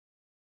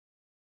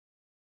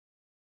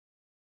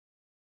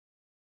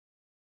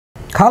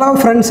Hello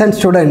friends and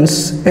students,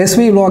 S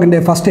V വ്ളോഗിൻ്റെ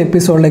first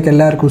എപ്പിസോഡിലേക്ക്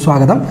എല്ലാവർക്കും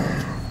സ്വാഗതം.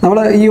 നമ്മൾ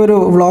ഈ ഒരു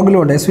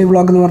വ്ളോഗിലൂടെ എസ് വി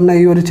വ്ളോഗ് എന്ന് പറഞ്ഞ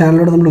ഈ ഒരു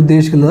ചാനലിലൂടെ നമ്മൾ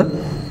ഉദ്ദേശിക്കുന്നത്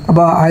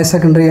അപ്പോൾ ഹയർ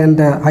സെക്കൻഡറി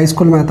ആൻഡ്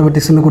ഹൈസ്കൂൾ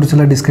മാത്തമാറ്റിക്സിനെ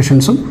കുറിച്ചുള്ള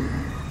ഡിസ്കഷൻസും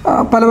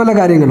പല പല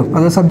കാര്യങ്ങളും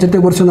അത്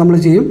സബ്ജക്റ്റിനെ കുറിച്ച് നമ്മൾ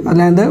ചെയ്യും.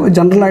 അല്ലാതെ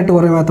ജനറലായിട്ട്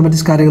കുറേ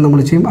മാത്തമാറ്റിക്സ് കാര്യങ്ങൾ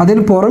നമ്മൾ ചെയ്യും.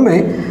 അതിന് പുറമെ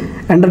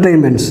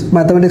എൻ്റർടൈൻമെൻറ്റ്സ്,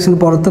 മാത്തമാറ്റിക്സിന്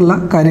പുറത്തുള്ള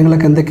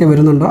കാര്യങ്ങളൊക്കെ എന്തൊക്കെ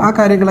വരുന്നുണ്ടോ ആ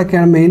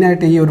കാര്യങ്ങളൊക്കെയാണ്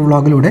മെയിനായിട്ട് ഈ ഒരു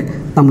വ്ളോഗിലൂടെ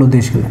നമ്മൾ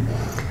ഉദ്ദേശിക്കുന്നത്.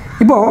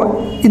 ഇപ്പോൾ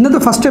ഇന്നത്തെ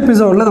ഫസ്റ്റ്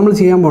എപ്പിസോഡിൽ നമ്മൾ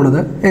ചെയ്യാൻ പോകുന്നത്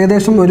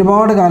ഏകദേശം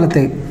ഒരുപാട്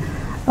കാലത്തെ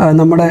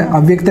നമ്മുടെ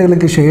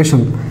അവ്യക്തതകൾക്ക്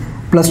ശേഷം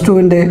പ്ലസ്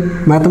ടുവിൻ്റെ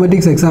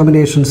മാത്തമാറ്റിക്സ്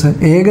എക്സാമിനേഷൻസ്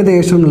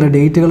ഏകദേശമുള്ള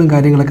ഡേറ്റുകളും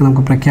കാര്യങ്ങളൊക്കെ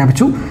നമുക്ക്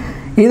പ്രഖ്യാപിച്ചു.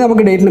 ഇനി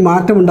നമുക്ക് ഡേറ്റിന്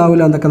മാറ്റം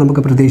ഉണ്ടാവില്ല എന്നൊക്കെ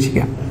നമുക്ക്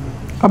പ്രതീക്ഷിക്കാം.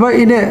 അപ്പോൾ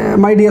ഇത്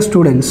മൈ ഡിയർ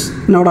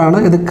സ്റ്റുഡൻസിനോടാണ്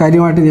ഇത്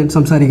കാര്യമായിട്ട് ഞാൻ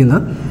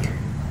സംസാരിക്കുന്നത്.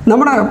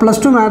 നമ്മുടെ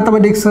പ്ലസ് ടു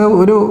മാത്തമാറ്റിക്സ്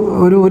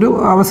ഒരു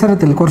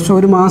അവസരത്തിൽ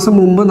ഒരു മാസം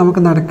മുമ്പ്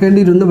നമുക്ക്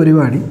നടക്കേണ്ടിയിരുന്ന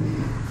പരിപാടി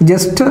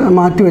ജസ്റ്റ്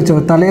മാറ്റിവെച്ചത്,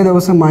 തലേ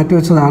ദിവസം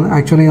മാറ്റിവെച്ചതാണ്.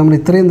 ആക്ച്വലി നമ്മൾ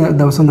ഇത്രയും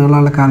ദിവസം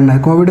നീളാനുള്ള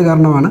കാരണം കോവിഡ്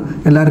കാരണമാണ്.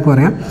 എല്ലാവർക്കും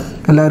അറിയാം,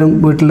 എല്ലാവരും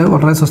വീട്ടിൽ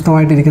വളരെ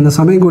സ്വസ്ഥമായിട്ടിരിക്കുന്ന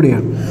സമയം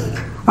കൂടിയാണ്.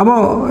 അപ്പോൾ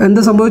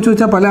എന്ത് സംഭവിച്ചു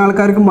വെച്ചാൽ പല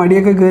ആൾക്കാർക്കും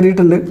മടിയൊക്കെ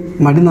കയറിയിട്ടുണ്ട്.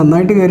 മടി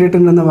നന്നായിട്ട്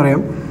കയറിയിട്ടുണ്ടെന്ന്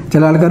പറയാം.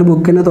 ചില ആൾക്കാർ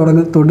ബുക്കിനെ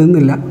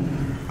തൊടുന്നില്ല.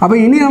 അപ്പോൾ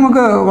ഇനി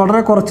നമുക്ക്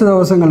വളരെ കുറച്ച്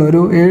ദിവസങ്ങൾ,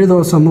 ഒരു 7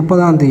 ദിവസം,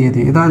 30-ാം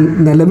തീയതി, ഇതാ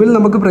നിലവിൽ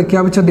നമുക്ക്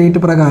പ്രഖ്യാപിച്ച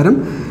ഡേറ്റ് പ്രകാരം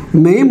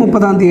മെയ്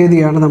 30-ാം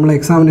തീയതിയാണ് നമ്മൾ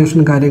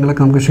എക്സാമിനേഷനും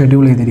കാര്യങ്ങളൊക്കെ നമുക്ക്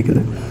ഷെഡ്യൂൾ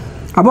ചെയ്തിരിക്കുന്നത്.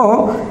 അപ്പോൾ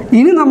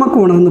ഇനി നമുക്ക്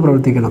ഉണർന്ന്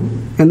പ്രവർത്തിക്കണം.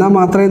 എന്നാൽ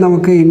മാത്രമേ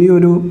നമുക്ക്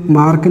ഇനിയൊരു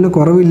മാർക്കിന്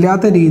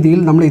കുറവില്ലാത്ത രീതിയിൽ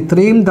നമ്മൾ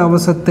ഇത്രയും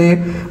ദിവസത്തെ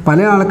പല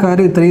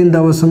ആൾക്കാരും ഇത്രയും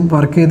ദിവസം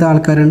വർക്ക് ചെയ്ത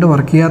ആൾക്കാരുണ്ട്,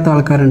 വർക്ക് ചെയ്യാത്ത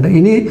ആൾക്കാരുണ്ട്.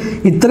 ഇനി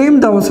ഇത്രയും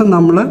ദിവസം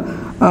നമ്മൾ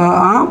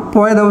ആ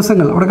പോയ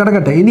ദിവസങ്ങൾ അവിടെ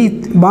കിടക്കട്ടെ. ഇനി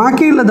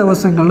ബാക്കിയുള്ള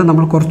ദിവസങ്ങളിൽ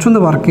നമ്മൾ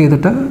കുറച്ചൊന്ന് വർക്ക്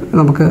ചെയ്തിട്ട്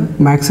നമുക്ക്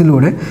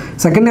മാത്സിലൂടെ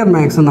സെക്കൻഡ് ഇയർ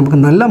മാത്സ് നമുക്ക്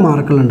നല്ല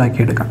മാർക്കുകൾ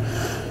ഉണ്ടാക്കിയെടുക്കാം.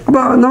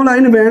 അപ്പോൾ നമ്മൾ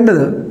അതിന്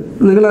വേണ്ടത്,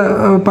 നിങ്ങൾ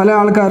പല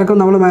ആൾക്കാർക്കും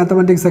നമ്മൾ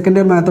മാത്തമാറ്റിക്സ് സെക്കൻഡ്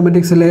ഇയർ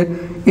മാത്തമാറ്റിക്സിൽ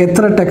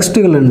എത്ര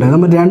ടെക്സ്റ്റുകളുണ്ട്,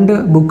 നമ്മൾ 2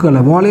 ബുക്കുകൾ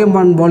വോളിയം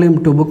 1 വോളിയം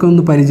 2 ബുക്ക്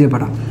ഒന്ന്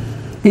പരിചയപ്പെടാം.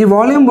 ഈ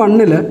വോളിയം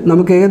 1-ൽ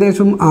നമുക്ക്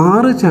ഏകദേശം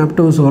 6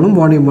 ചാപ്റ്റേഴ്സോളം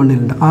വോളിയം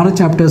 1-ലുണ്ട്. 6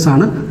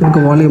 ചാപ്റ്റേഴ്സാണ്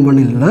നമുക്ക് വോളിയം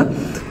 1-ലുള്ളത്.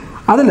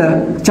 അതിൽ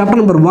chapter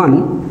number 1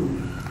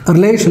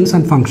 relations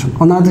and function,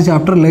 ഒന്നാമത്തെ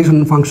ചാപ്റ്റർ റിലേഷൻ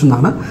ആൻഡ് ഫംഗ്ഷൻ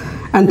ആണ്.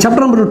 And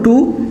chapter number 2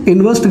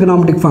 inverse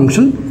trigonometric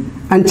function.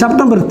 And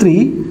chapter number 3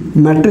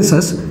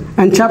 matrices.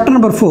 And chapter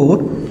number 4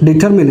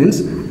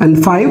 determinants. And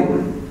 5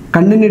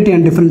 continuity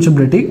and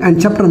differentiability. And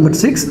chapter number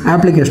 6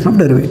 application of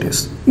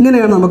derivatives.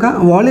 ഇങ്ങനെയാണ് നമുക്ക്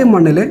volume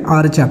 1-ലെ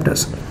 6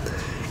 chapters.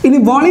 ഇനി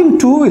volume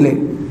 2-ലെ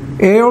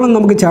 7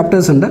 നമുക്ക്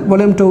chapters ഉണ്ട്.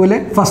 Volume 2-ലെ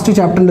first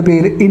ചാപ്റ്ററിൻ്റെ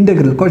പേര്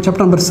integral.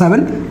 Chapter number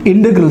 7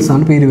 integrals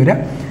ആണ് പേര് വരിക.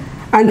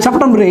 And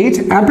chapter number 8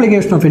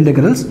 application of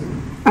integrals.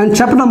 And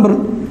chapter number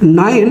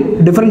 9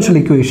 differential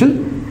equation.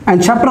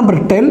 And chapter number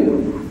 10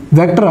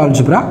 vector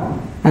algebra.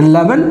 And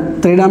 11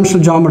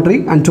 three-dimensional geometry.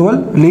 And 12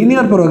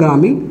 linear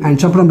programming. And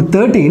chapter number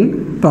 13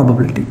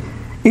 probability.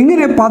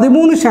 ഇങ്ങനെ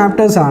 13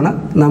 ചാപ്റ്റേഴ്സാണ്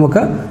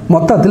നമുക്ക്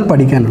മൊത്തത്തിൽ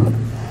പഠിക്കാനുള്ളത്.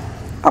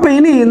 അപ്പോൾ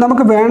ഇനി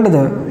നമുക്ക്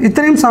വേണ്ടത്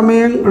ഇത്രയും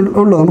സമയം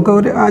ഉള്ളൂ. നമുക്ക്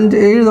ഒരു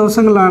 5-7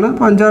 ദിവസങ്ങളിലാണ്,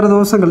 5-6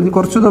 ദിവസങ്ങൾ,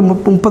 കുറച്ച്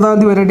 30-ാം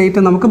തീയതി വരെ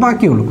ഡേറ്റ് നമുക്ക്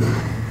ബാക്കിയുള്ളൂ.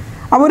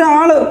 അപ്പോൾ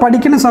ഒരാൾ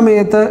പഠിക്കുന്ന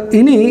സമയത്ത്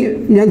ഇനി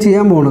ഞാൻ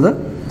ചെയ്യാൻ പോകുന്നത്,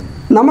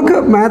 നമുക്ക്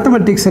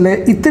മാത്തമാറ്റിക്സിലെ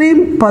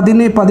ഇത്രയും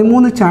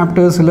 13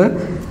 ചാപ്റ്റേഴ്സിൽ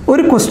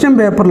ഒരു ക്വസ്റ്റ്യൻ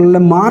പേപ്പറിലുള്ള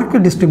മാർക്ക്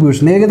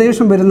ഡിസ്ട്രിബ്യൂഷൻ,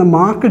 ഏകദേശം വരുന്ന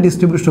മാർക്ക്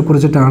ഡിസ്ട്രിബ്യൂഷനെ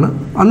കുറിച്ചിട്ടാണ്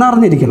അന്ന്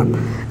അറിഞ്ഞിരിക്കണം.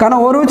 കാരണം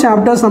ഓരോ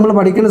ചാപ്റ്റേഴ്സ് നമ്മൾ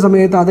പഠിക്കുന്ന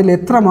സമയത്ത് അതിൽ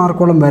എത്ര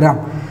മാർക്കോളം വരാം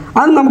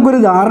അത് നമുക്കൊരു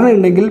ധാരണ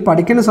ഉണ്ടെങ്കിൽ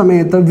പഠിക്കുന്ന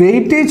സമയത്ത്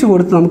വെയിറ്റേജ്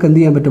കൊടുത്ത് നമുക്ക് എന്ത്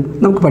ചെയ്യാൻ പറ്റും,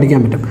 നമുക്ക്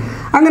പഠിക്കാൻ പറ്റും.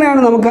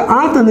 അങ്ങനെയാണ് നമുക്ക്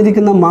ആ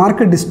തന്നിരിക്കുന്ന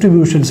മാർക്ക്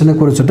ഡിസ്ട്രിബ്യൂഷൻസിനെ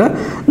കുറിച്ചിട്ട്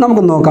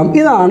നമുക്ക് നോക്കാം.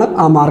 ഇതാണ്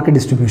ആ മാർക്ക്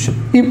ഡിസ്ട്രിബ്യൂഷൻ.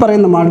 ഈ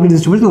പറയുന്ന മാർക്ക്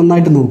ഡിസ്ട്രിബ്യൂഷൻ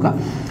നന്നായിട്ട് നോക്കുക.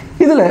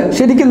 ഇതിൽ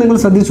ശരിക്കും നിങ്ങൾ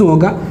ശ്രദ്ധിച്ചു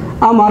നോക്കുക.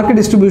 ആ മാർക്ക്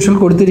ഡിസ്ട്രിബ്യൂഷൻ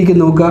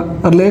കൊടുത്തിരിക്കുന്ന നോക്കുക.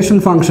 Relation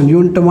function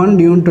unit 1,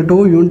 unit 2,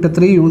 unit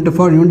 3, unit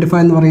 4, unit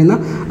 5 എന്ന് പറയുന്ന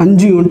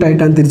 5 യൂണിറ്റ്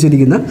ആയിട്ടാണ്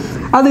തിരിച്ചിരിക്കുന്നത്.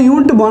 അത്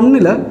യൂണിറ്റ്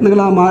 1-ൽ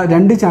നിങ്ങൾ ആ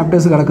 2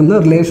 ചാപ്റ്റേഴ്സ് കിടക്കുന്നത്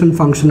റിലേഷൻ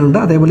ഫംഗ്ഷനുണ്ട്,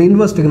 അതേപോലെ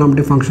ഇൻവേഴ്സ്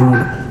ട്രിഗണോമെട്രിക്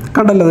ഫംഗ്ഷനുണ്ട്.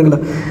 കണ്ടല്ലോ നിങ്ങൾ.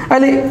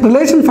 അതിൽ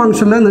റിലേഷൻ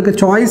ഫംഗ്ഷനിൽ നിങ്ങൾക്ക്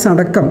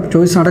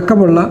ചോയ്സ്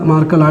അടക്കമുള്ള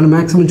മാർക്കുകളാണ്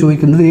മാക്സിമം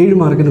ചോദിക്കുന്നത്. 7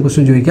 മാർക്കിൻ്റെ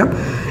ക്വസ്റ്റ്യൻ ചോദിക്കാം.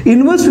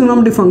 ഇൻവേഴ്സ്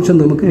ട്രിഗണോമെട്രിക് ഫംഗ്ഷൻ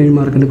നമുക്ക് 7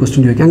 മാർക്കിൻ്റെ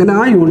ക്വസ്റ്റ്യൻ ചോദിക്കാം. അങ്ങനെ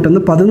ആ യൂണിറ്റിൽ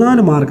നിന്ന്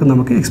 14 മാർക്ക്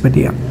നമുക്ക് എക്സ്പെക്ട്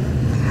ചെയ്യാം.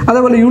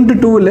 അതേപോലെ യൂണിറ്റ്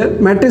 2-ൽ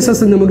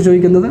മെട്രിസസ് നമുക്ക്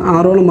ചോദിക്കുന്നത്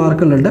 6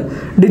 മാർക്കുകളുണ്ട്.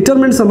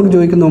 ഡിറ്റർമിനൻസ് നമുക്ക്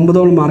ചോദിക്കുന്ന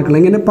 9 മാർക്കുകൾ.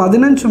 ഇങ്ങനെ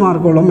 15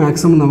 മാർക്കോളം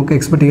മാക്സിമം നമുക്ക്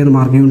എക്സ്പെക്ട് ചെയ്യുന്ന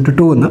മാർക്ക് യൂണിറ്റ്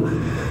 2 എന്ന്.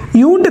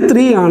 യൂണിറ്റ്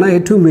 3 ആണ്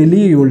ഏറ്റവും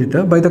വലിയ unit.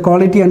 By the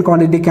quality and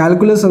quantity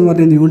calculus എന്ന്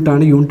പറയുന്ന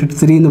യൂണിറ്റാണ് യൂണിറ്റ്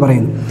 3 എന്ന്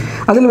പറയുന്നത്.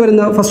 അതിൽ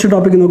വരുന്ന ഫസ്റ്റ്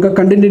ടോപ്പിക്ക് നോക്കുക.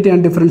 Continuity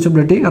and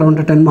differentiability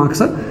around 10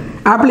 marks.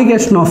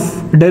 Application of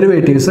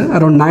derivatives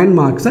around 9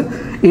 marks.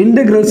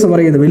 Integrals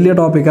പറയുന്നത് വലിയ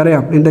ടോപ്പിക്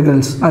അറിയാം.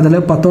 ഇൻ്റഗ്രൽസ് അതിൽ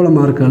 10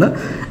 മാർക്കുകൾ.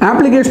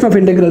 ആപ്ലിക്കേഷൻ ഓഫ്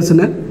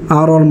ഇൻ്റഗ്രൽസിന്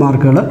 6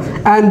 മാർക്കുകൾ.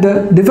 And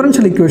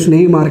differential equation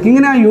 7 mark.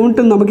 ഇങ്ങനെ ആ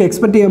യൂണിറ്റ് നമുക്ക്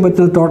എക്സ്പെക്ട് ചെയ്യാൻ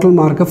പറ്റുന്ന ടോട്ടൽ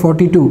മാർക്ക്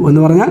 42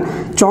 എന്ന് പറഞ്ഞാൽ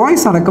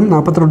ചോയ്സ് അടക്കം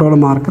 42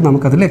 മാർക്ക്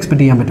നമുക്കതിൽ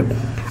എക്സ്പെക്ട് ചെയ്യാൻ പറ്റും.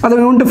 അത്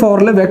unit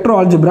 4-ൽ vector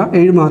algebra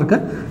 7 mark.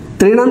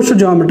 Three-dimensional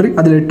geometry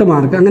അതിൽ 8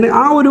 മാർക്ക്. അങ്ങനെ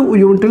ആ ഒരു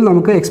യൂണിറ്റിൽ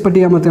നമുക്ക് എക്സ്പെക്ട്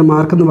ചെയ്യാൻ പറ്റുന്ന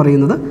മാർക്ക് എന്ന്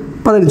പറയുന്നത്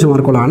 15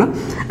 മാർക്കുകളാണ്.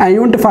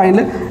 യൂണിറ്റ്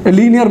 5-ൽ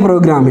ലീനിയർ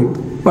പ്രോഗ്രാമിംഗ്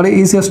വളരെ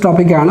ഈസിയസ്റ്റ്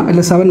ടോപ്പിക്കാണ്.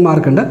 അതിൽ 7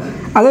 മാർക്കുണ്ട്.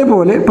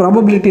 അതേപോലെ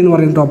പ്രോബബിലിറ്റി എന്ന്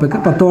പറയുന്ന ടോപ്പിക്ക്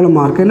 10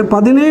 മാർക്ക്. അതിന്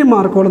 17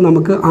 മാർക്കോളം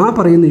നമുക്ക് ആ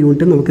പറയുന്ന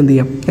യൂണിറ്റിൽ നമുക്ക് എന്ത്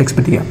ചെയ്യാം,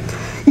 എക്സ്പെക്ട് ചെയ്യാം.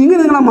 ഇങ്ങനെ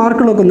നിങ്ങൾ ആ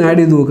മാർക്കുകളൊക്കെ ഒന്ന് ആഡ്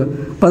ചെയ്ത് നോക്കുക.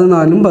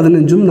 14,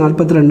 15,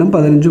 42,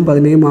 15,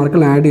 17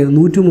 മാർക്കുകൾ ആഡ് ചെയ്ത്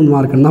 103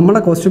 മാർക്കാണ്.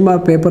 നമ്മുടെ ക്വസ്റ്റ്യൻ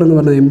പേപ്പർ എന്ന്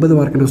പറഞ്ഞാൽ 80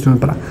 മാർക്കിൻ്റെ ക്വസ്റ്റ്യൻ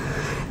പേപ്പറാണ്.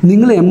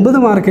 നിങ്ങൾ 80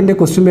 മാർക്കിൻ്റെ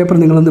ക്വസ്റ്റ്യൻ പേപ്പർ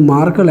നിങ്ങളൊന്ന്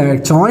മാർക്കുകൾ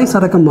ചോയ്സ്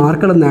അടക്കം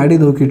മാർക്കുകളൊന്ന് ആഡ്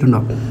ചെയ്ത്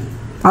നോക്കിയിട്ടുണ്ടോ?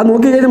 അത്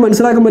നോക്കിക്കഴിഞ്ഞാൽ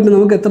മനസ്സിലാക്കാൻ പറ്റും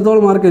നമുക്ക്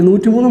എത്രത്തോളം മാർക്ക്.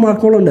 103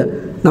 മാർക്കോളുണ്ട്.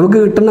 നമുക്ക്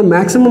കിട്ടുന്ന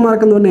മാക്സിമം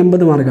മാർക്ക് എന്ന് പറഞ്ഞാൽ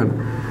 80 മാർക്കാണ്.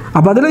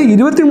 അപ്പോൾ അതിൽ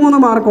 23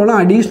 മാർക്കോളം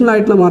അഡീഷണൽ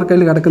ആയിട്ടുള്ള മാർക്ക്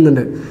അതിൽ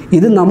കിടക്കുന്നുണ്ട്.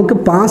 ഇത് നമുക്ക്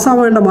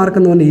പാസ്സാവേണ്ട മാർക്ക്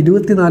എന്ന് പറഞ്ഞാൽ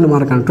 24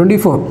 മാർക്കാണ്.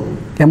 24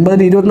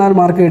 80-ൽ 24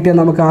 മാർക്ക് കിട്ടിയാൽ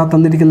നമുക്ക് ആ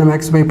തന്നിരിക്കുന്ന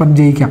മാത്സ് പേപ്പർ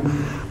ജയിക്കാം.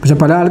 പക്ഷെ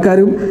പല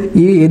ആൾക്കാരും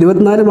ഈ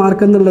 24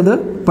 മാർക്ക് എന്നുള്ളത്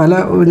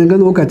നിങ്ങൾ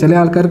നോക്കുക, ചില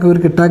ആൾക്കാർക്ക് ഒരു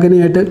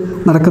കിട്ടാക്കനിയായിട്ട്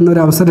നടക്കുന്ന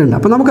ഒരു അവസരമുണ്ട്.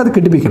 അപ്പോൾ നമുക്കത്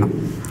കിട്ടിപ്പിക്കണം.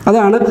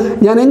 അതാണ്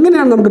ഞാൻ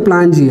എങ്ങനെയാണ് നമുക്ക്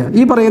പ്ലാൻ ചെയ്യുക,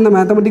 ഈ പറയുന്ന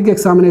മാത്തമാറ്റിക്സ്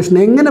എക്സാമിനേഷൻ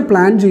എങ്ങനെ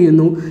പ്ലാൻ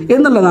ചെയ്യുന്നു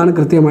എന്നുള്ളതാണ്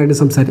കൃത്യമായിട്ട്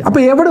സംസാരിക്കുക.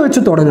 അപ്പോൾ എവിടെ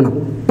വെച്ച് തുടങ്ങണം?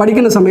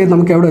 പഠിക്കുന്ന സമയത്ത്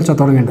നമുക്ക് എവിടെ വെച്ചാൽ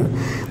തുടങ്ങേണ്ടത്?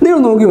 നിങ്ങൾ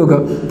നോക്കി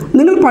നോക്കുക.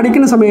 നിങ്ങൾ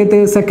പഠിക്കുന്ന സമയത്ത്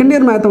സെക്കൻഡ്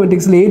ഇയർ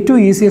മാത്തമാറ്റിക്സിൽ ഏറ്റവും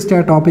ഈസിയസ്റ്റ്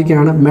ആയ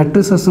ടോപ്പിക്കാണ്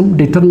മെട്രിസസും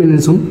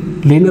ഡിറ്റർമിനൻസും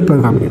ലീനിയർ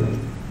പ്രോഗ്രാമിങ്ങും.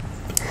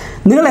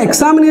 നിങ്ങൾ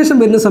എക്സാമിനേഷൻ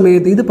വരുന്ന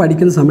സമയത്ത് ഇത്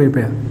പഠിക്കുന്ന സമയം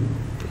എപ്പോഴാണ്?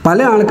 പല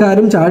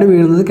ആൾക്കാരും ചാടി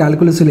വീഴുന്നത്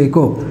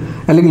കാൽക്കുലസിലേക്കോ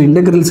അല്ലെങ്കിൽ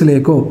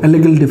ഇൻ്റഗ്രൽസിലേക്കോ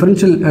അല്ലെങ്കിൽ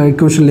ഡിഫറൻഷ്യൽ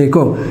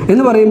ഇക്വേഷനിലേക്കോ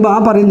എന്ന് പറയുമ്പോൾ ആ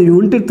പറയുന്ന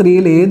യൂണിറ്റ്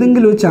 3യിൽ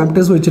ഏതെങ്കിലും ഒരു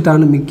ചാപ്റ്റേഴ്സ്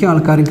വെച്ചിട്ടാണ് മിക്ക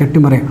ആൾക്കാരും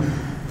കെട്ടിമറിയുക.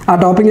 ആ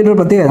ടോപ്പിക്കിൻ്റെ ഒരു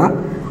പ്രത്യേകത,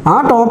 ആ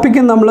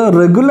ടോപ്പിക്ക് നമ്മൾ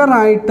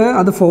റെഗുലറായിട്ട്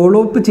അത്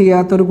ഫോളോ അപ്പ്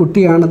ചെയ്യാത്തൊരു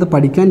കുട്ടിയാണത്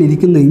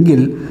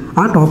പഠിക്കാനിരിക്കുന്നതെങ്കിൽ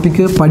ആ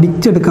ടോപ്പിക്ക്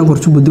പഠിച്ചെടുക്കാൻ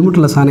കുറച്ച്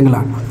ബുദ്ധിമുട്ടുള്ള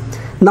സാധനങ്ങളാണ്.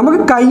 നമുക്ക്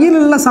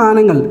കയ്യിലുള്ള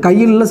സാധനങ്ങൾ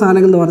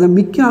എന്ന് പറഞ്ഞാൽ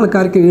മിക്ക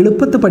ആൾക്കാർക്ക്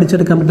എളുപ്പത്തിൽ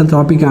പഠിച്ചെടുക്കാൻ പറ്റുന്ന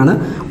ടോപ്പിക്കാണ്.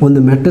 ഒന്ന്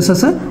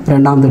മെട്രിസസ്,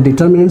 രണ്ടാമത്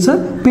ഡിറ്റർമിനൻസ്,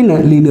 പിന്നെ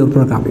ലീനിയർ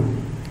പ്രോഗ്രാമിംഗ്.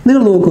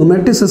 നിങ്ങൾ നോക്കൂ,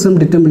 മെട്രിസസും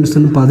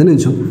ഡിറ്റർമിനൻസിനും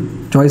 15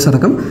 ചോയ്സ്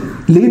അടക്കം,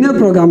 ലീനിയർ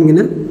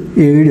പ്രോഗ്രാമിങ്ങിന്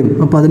 7,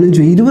 15,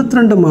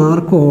 22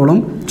 മാർക്കോളം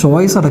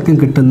ചോയ്സ് അടക്കം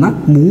കിട്ടുന്ന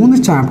 3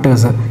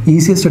 ചാപ്റ്റേഴ്സ്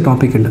ഈസിയസ്റ്റ്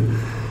ടോപ്പിക്കുണ്ട്.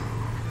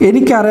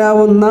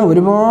 എനിക്കറിയാവുന്ന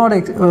ഒരുപാട്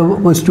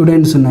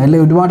സ്റ്റുഡൻസ് ഉണ്ട്,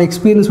 അല്ലെങ്കിൽ ഒരുപാട്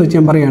എക്സ്പീരിയൻസ് വെച്ച്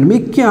ഞാൻ പറയുകയാണ്,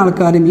 മിക്ക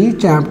ആൾക്കാരും ഈ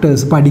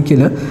ചാപ്റ്റേഴ്സ്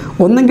പഠിക്കൽ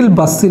ഒന്നെങ്കിൽ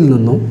ബസ്സിൽ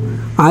നിന്നും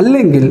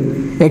അല്ലെങ്കിൽ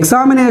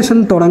എക്സാമിനേഷൻ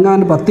തുടങ്ങാൻ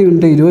 10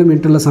 മിനിറ്റ് 20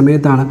 മിനിറ്റുള്ള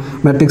സമയത്താണ്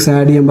മെട്രിക്സ്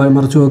ആഡ് ചെയ്യാൻ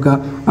മറിച്ച് നോക്കുക,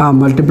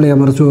 മൾട്ടിപ്ലൈ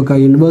മറിച്ച് നോക്കുക,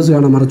 ഇൻവേഴ്സ്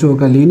കാണാൻ മറിച്ച്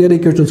നോക്കുക, ലീനിയർ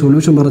ഇക്വേഷൻ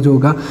സൊല്യൂഷൻ മറിച്ച്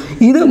നോക്കുക.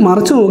 ഇത്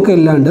മറിച്ച് നോക്കുക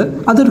അല്ലാണ്ട്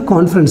അതൊരു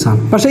കോൺഫിഡൻസ്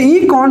ആണ്. പക്ഷേ ഈ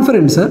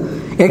കോൺഫിഡൻസ്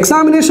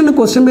എക്സാമിനേഷന്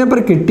ക്വസ്റ്റ്യൻ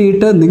പേപ്പർ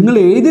കിട്ടിയിട്ട് നിങ്ങൾ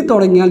എഴുതി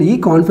തുടങ്ങിയാൽ ഈ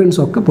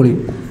കോൺഫിഡൻസ് ഒക്കെ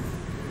പൊളിയും.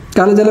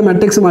 കാരണം ചില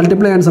മെട്രിക്സ്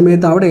മൾട്ടിപ്ലൈ ചെയ്യുന്ന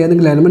സമയത്ത് അവിടെ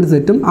ഏതെങ്കിലും എലമെൻറ്റ്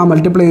തെറ്റും, ആ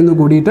മൾട്ടിപ്ലൈ ചെയ്യുന്ന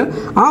കൂടിയിട്ട്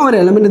ആ ഒരു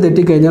എലമെൻറ്റ്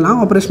തെറ്റിക്കഴിഞ്ഞാൽ ആ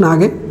ഓപ്പറേഷൻ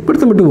ആകെ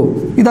പിടുത്തം വിട്ടുപോകും.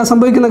 ഇതാ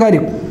സംഭവിക്കുന്ന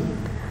കാര്യം.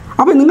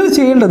 അപ്പോൾ നിങ്ങൾ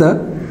ചെയ്യേണ്ടത്,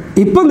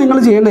 ഇപ്പം നിങ്ങൾ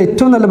ചെയ്യേണ്ട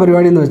ഏറ്റവും നല്ല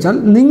പരിപാടി എന്ന് വെച്ചാൽ,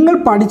 നിങ്ങൾ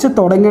പഠിച്ച്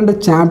തുടങ്ങേണ്ട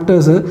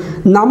ചാപ്റ്റേഴ്സ്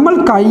നമ്മൾ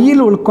കയ്യിൽ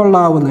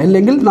ഉൾക്കൊള്ളാവുന്ന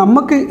അല്ലെങ്കിൽ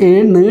നമുക്ക്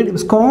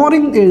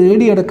സ്കോറിങ്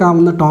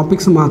നേടിയെടുക്കാവുന്ന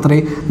ടോപ്പിക്സ് മാത്രമേ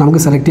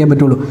നമുക്ക് സെലക്ട് ചെയ്യാൻ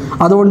പറ്റുള്ളൂ.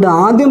 അതുകൊണ്ട്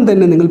ആദ്യം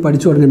തന്നെ നിങ്ങൾ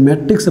പഠിച്ചു തുടങ്ങി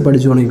മെട്രിക്സ്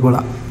പഠിച്ചു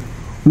തുടങ്ങിക്കോളാം.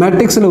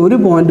 മെട്രിക്സിൽ ഒരു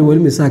പോയിൻ്റ്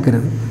പോലും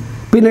മിസ്സാക്കരുത്.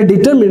 പിന്നെ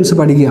ഡിറ്റർമിനൻസ്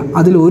പഠിക്കുക,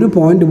 അതിൽ ഒരു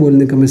പോയിൻ്റ് പോലും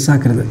നിങ്ങൾക്ക്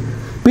മിസ്സാക്കരുത്.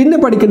 പിന്നെ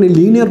പഠിക്കേണ്ടത്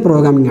ലീനിയർ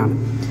പ്രോഗ്രാമിംഗ് ആണ്.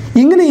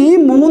 ഇങ്ങനെ ഈ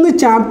 3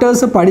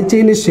 ചാപ്റ്റേഴ്സ്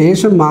പഠിച്ചതിന്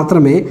ശേഷം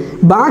മാത്രമേ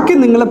ബാക്കി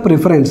നിങ്ങളെ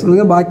പ്രിഫറൻസ്,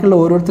 നിങ്ങൾ ബാക്കിയുള്ള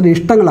ഓരോരുത്തരുടെ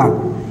ഇഷ്ടങ്ങളാണ്.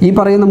 ഈ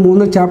പറയുന്ന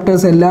 3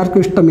 ചാപ്റ്റേഴ്സ്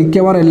എല്ലാവർക്കും ഇഷ്ടം,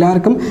 മിക്കവാറും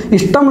എല്ലാവർക്കും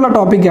ഇഷ്ടമുള്ള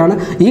ടോപ്പിക്കാണ്.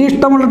 ഈ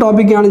ഇഷ്ടമുള്ള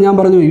ടോപ്പിക്കാണ് ഞാൻ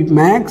പറഞ്ഞു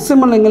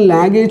മാക്സിമം നിങ്ങൾ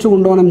ലാംഗ്വേജ്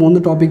കൊണ്ടുപോകുന്ന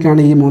 3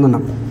 ടോപ്പിക്കാണ് ഈ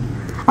 3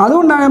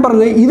 അതുകൊണ്ടാണ് ഞാൻ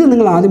പറഞ്ഞത് ഇത്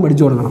നിങ്ങൾ ആദ്യം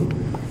പഠിച്ചു തുടങ്ങണം.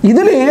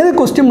 ഇതിൽ ഏത്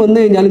ക്വസ്റ്റ്യൻ വന്നു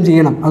കഴിഞ്ഞാലും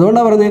ചെയ്യണം.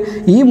 അതുകൊണ്ടാണ് പറഞ്ഞത്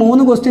ഈ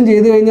 3 ക്വസ്റ്റ്യൻ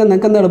ചെയ്ത് കഴിഞ്ഞാൽ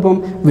നിങ്ങൾക്ക് എന്താ എളുപ്പം,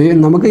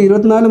 നമുക്ക്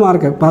 24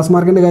 മാർക്ക് പാസ്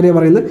മാർക്കിൻ്റെ കാര്യം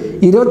പറയുന്നത്,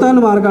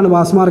 24 മാർക്കാണ്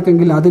പാസ്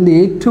മാർക്കെങ്കിൽ അതിൻ്റെ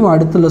ഏറ്റവും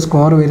അടുത്തുള്ള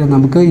സ്കോർ വരെ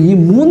നമുക്ക് ഈ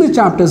 3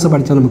 ചാപ്റ്റേഴ്സ്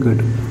പഠിച്ചാൽ നമുക്ക്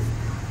കിട്ടും.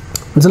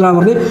 മനസ്സിലാകാൻ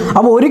പറഞ്ഞത്.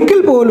 അപ്പോൾ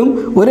ഒരിക്കൽ പോലും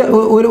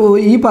ഒരു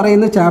ഈ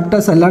പറയുന്ന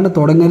ചാപ്റ്റേഴ്സ് അല്ലാണ്ട്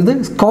തുടങ്ങരുത്.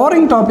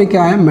 സ്കോറിംഗ്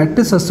ടോപ്പിക്കായ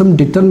മെട്രിസസും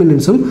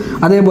ഡിറ്റർമിനൻസും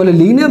അതേപോലെ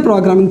ലീനിയർ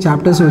പ്രോഗ്രാമിംഗ്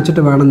ചാപ്റ്റേഴ്സ്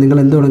വെച്ചിട്ട് വേണം നിങ്ങൾ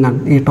എന്ത് തുടങ്ങാൻ,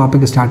 ഈ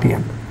ടോപ്പിക്ക് സ്റ്റാർട്ട്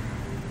ചെയ്യാൻ.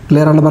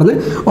 ക്ലിയർ ആണ്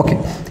പറഞ്ഞത്? ഓക്കെ.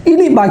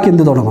 ഇനി ബാക്കി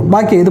എന്ത് തുടങ്ങും,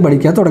 ബാക്കി ഏത്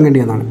പഠിക്കാൻ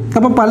തുടങ്ങേണ്ടതെന്നാണ്.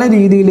 അപ്പോൾ പല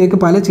രീതിയിലേക്ക്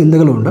പല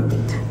ചിന്തകളുമുണ്ട്.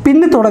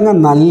 പിന്നെ തുടങ്ങാൻ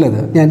നല്ലത്,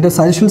 ഞാൻ എൻ്റെ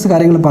സജഷൻസ്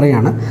കാര്യങ്ങൾ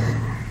പറയുകയാണ്.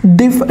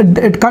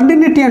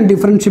 കണ്ടിന്യൂറ്റി ആൻഡ്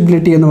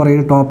ഡിഫറൻഷ്യബിലിറ്റി എന്ന്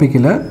പറയുന്ന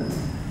ടോപ്പിക്കിൽ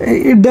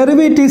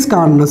ഡെറിവേറ്റീവ്സ്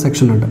കാണുന്ന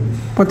സെക്ഷനുണ്ട്.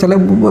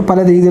 അപ്പോൾ പല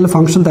രീതിയിൽ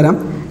ഫംഗ്ഷൻ തരാം,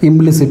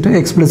 ഇംപ്ലിസിറ്റ്,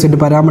 എക്സ്പ്ലിസിറ്റ്,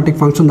 പാരാമെട്രിക്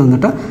ഫംഗ്ഷൻ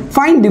തന്നിട്ട്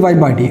ഫൈൻഡ്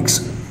ഡിവൈഡ് ബൈ dx.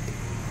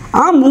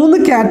 ആ 3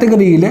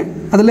 കാറ്റഗറിയിൽ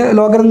അതിൽ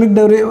ലോഗറിതമിക്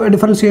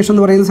ഡിഫറൻഷിയേഷൻ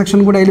എന്ന് പറയുന്ന സെക്ഷൻ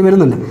കൂടെ അതിൽ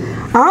വരുന്നുണ്ട്.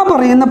 ആ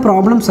പറയുന്ന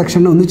പ്രോബ്ലം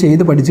സെക്ഷൻ ഒന്ന്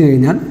ചെയ്ത് പഠിച്ചു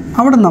കഴിഞ്ഞാൽ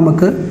അവിടെ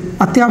നമുക്ക്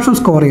അത്യാവശ്യം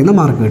സ്കോർ ചെയ്യുന്ന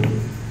മാർക്ക് കിട്ടും.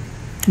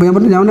 അപ്പോൾ ഞാൻ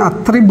പറഞ്ഞു, ഞാൻ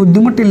അത്രയും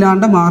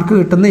ബുദ്ധിമുട്ടില്ലാണ്ട് മാർക്ക്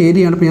കിട്ടുന്ന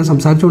ഏരിയയാണ് ഇപ്പോൾ ഞാൻ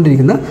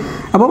സംസാരിച്ചുകൊണ്ടിരിക്കുന്നത്.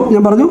 അപ്പോൾ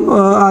ഞാൻ പറഞ്ഞു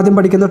ആദ്യം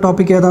പഠിക്കുന്ന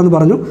ടോപ്പിക് ഏതാണെന്ന്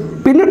പറഞ്ഞു.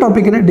 പിന്നെ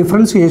ടോപ്പിക്കിന്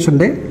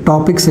ഡിഫറൻഷിയേഷൻ്റെ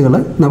ടോപ്പിക്സുകൾ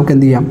നമുക്ക്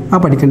എന്ത് ചെയ്യാം, ആ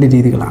പഠിക്കേണ്ട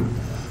രീതികളാണ്.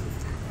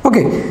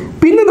 ഓക്കെ.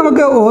 പിന്നെ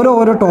നമുക്ക്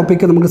ഓരോ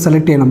ടോപ്പിക്ക് നമുക്ക്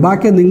സെലക്ട് ചെയ്യണം.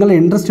 ബാക്കി നിങ്ങളുടെ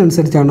ഇൻട്രസ്റ്റ്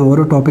അനുസരിച്ചാണ്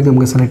ഓരോ ടോപ്പിക്ക്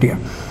നമുക്ക് സെലക്ട്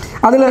ചെയ്യാം.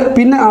 അതിൽ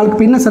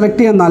പിന്നെ സെലക്ട്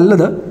ചെയ്യാൻ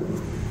നല്ലത്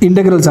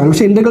ഇൻ്റഗ്രൽസാണ്.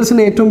 പക്ഷേ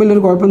ഇൻ്റഗ്രൽസിൻ്റെ ഏറ്റവും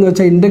വലിയൊരു കുഴപ്പമെന്ന്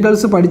വെച്ചാൽ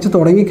ഇൻ്റഗ്രൽസ് പഠിച്ച്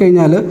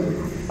തുടങ്ങിക്കഴിഞ്ഞാൽ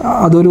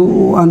അതൊരു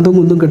അന്തും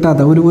കുന്തും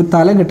കിട്ടാത്ത ഒരു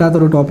തലം കിട്ടാത്ത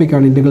ഒരു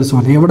ടോപ്പിക്കാണ് ഇൻ്റഗ്രൽസ്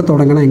പറഞ്ഞത്. എവിടെ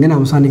തുടങ്ങണം, എങ്ങനെ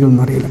അവസാനിക്കണം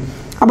എന്നറിയില്ല.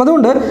 അപ്പോൾ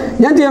അതുകൊണ്ട്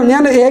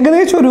ഞാൻ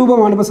ഏകദേശം ഒരു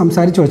രൂപമാണ് ഇപ്പോൾ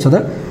സംസാരിച്ച് വെച്ചത്.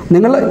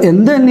 നിങ്ങൾ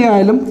എന്ത്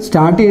തന്നെയായാലും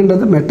സ്റ്റാർട്ട്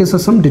ചെയ്യേണ്ടത്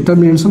മെട്രിസസും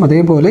ഡിറ്റർമിനൻസും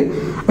അതേപോലെ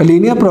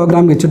ലീനിയർ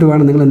പ്രോഗ്രാം വെച്ചിട്ട്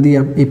വേണം നിങ്ങൾ എന്ത്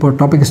ചെയ്യാം, ഇപ്പോൾ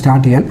ടോപ്പിക്ക്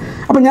സ്റ്റാർട്ട് ചെയ്യാൻ.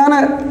 അപ്പോൾ ഞാൻ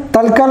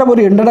തൽക്കാലം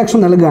ഒരു ഇൻട്രഡക്ഷൻ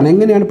നൽകുകയാണ്,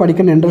 എങ്ങനെയാണ്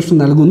പഠിക്കേണ്ട ഇൻട്രഡക്ഷൻ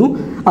നൽകുന്നു.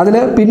 അതിൽ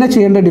പിന്നെ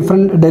ചെയ്യേണ്ട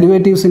ഡിഫറെൻറ്റ്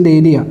ഡെറിവേറ്റീവ്സിൻ്റെ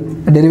ഏരിയ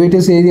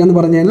ഡെറിവേറ്റീവ്സ് ഏരിയ എന്ന്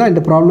പറഞ്ഞു കഴിഞ്ഞാൽ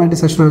അതിൻ്റെ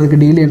പ്രോബ്ലമാറ്റിക് സെക്ഷനാണ്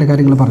നിങ്ങൾക്ക് ഡീൽ ചെയ്യേണ്ട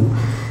കാര്യങ്ങൾ പറഞ്ഞു.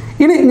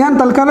 ഇനി ഞാൻ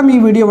തൽക്കാലം ഈ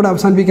വീഡിയോ ഇവിടെ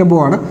അവസാനിപ്പിക്കാൻ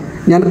പോവാണ്.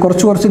 ഞാൻ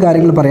കുറച്ച്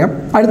കാര്യങ്ങൾ പറയാം.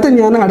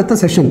 അടുത്ത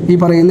സെഷൻ ഈ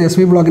പറയുന്ന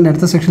SV ബ്ലോഗിൻ്റെ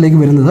അടുത്ത സെക്ഷനിലേക്ക്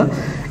വരുന്നത്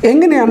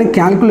എങ്ങനെയാണ്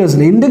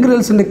കാൽക്കുലേഴ്സിൽ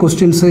ഇൻ്റഗ്രൽസിൻ്റെ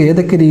ക്വസ്റ്റ്യൻസ്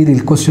ഏതൊക്കെ രീതിയിൽ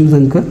ക്വസ്റ്റ്യൻസ്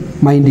നിങ്ങൾക്ക്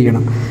മൈൻഡ്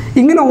ചെയ്യണം.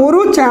 ഇങ്ങനെ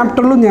ഓരോ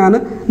ചാപ്റ്ററിലും ഞാൻ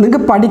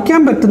നിങ്ങൾക്ക്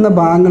പഠിക്കാൻ പറ്റുന്ന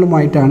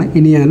ഭാഗങ്ങളുമായിട്ടാണ്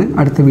ഇനി ഞാൻ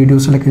അടുത്ത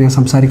വീഡിയോസിലൊക്കെ ഞാൻ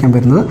സംസാരിക്കാൻ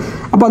വരുന്നത്.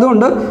 അപ്പോൾ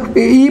അതുകൊണ്ട്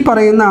ഈ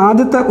പറയുന്ന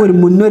ആദ്യത്തെ ഒരു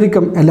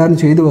മുന്നൊരുക്കം എല്ലാവരും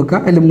ചെയ്തു വെക്കുക.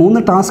 അതിൽ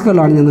 3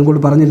 ടാസ്കുകളാണ് ഞാൻ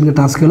നിങ്ങളോട് പറഞ്ഞിരിക്കുന്ന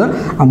ടാസ്കുകൾ.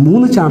 ആ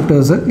 3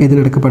 ചാപ്റ്റേഴ്സ്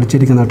ഇതിനിടയ്ക്ക്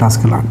പഠിച്ചിരിക്കുന്ന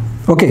ടാസ്കുകളാണ്.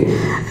 ഓക്കെ,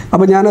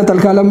 അപ്പോൾ ഞാൻ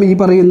തൽക്കാലം ഈ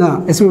പറയുന്ന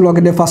SV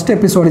ബ്ലോഗിൻ്റെ ഫസ്റ്റ്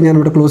എപ്പിസോഡ്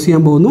ഞാനിവിടെ ക്ലോസ്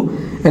ചെയ്യാൻ പോകുന്നു.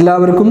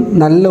 എല്ലാവർക്കും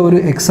നല്ലൊരു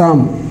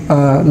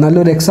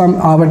എക്സാം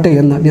ആവട്ടെ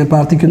എന്ന് ഞാൻ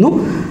പ്രാർത്ഥിക്കുന്നു.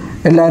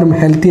 എല്ലാവരും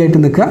ഹെൽത്തി ആയിട്ട്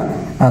നിൽക്കുക.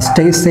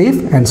 Stay safe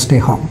and stay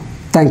home.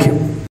 Thank you.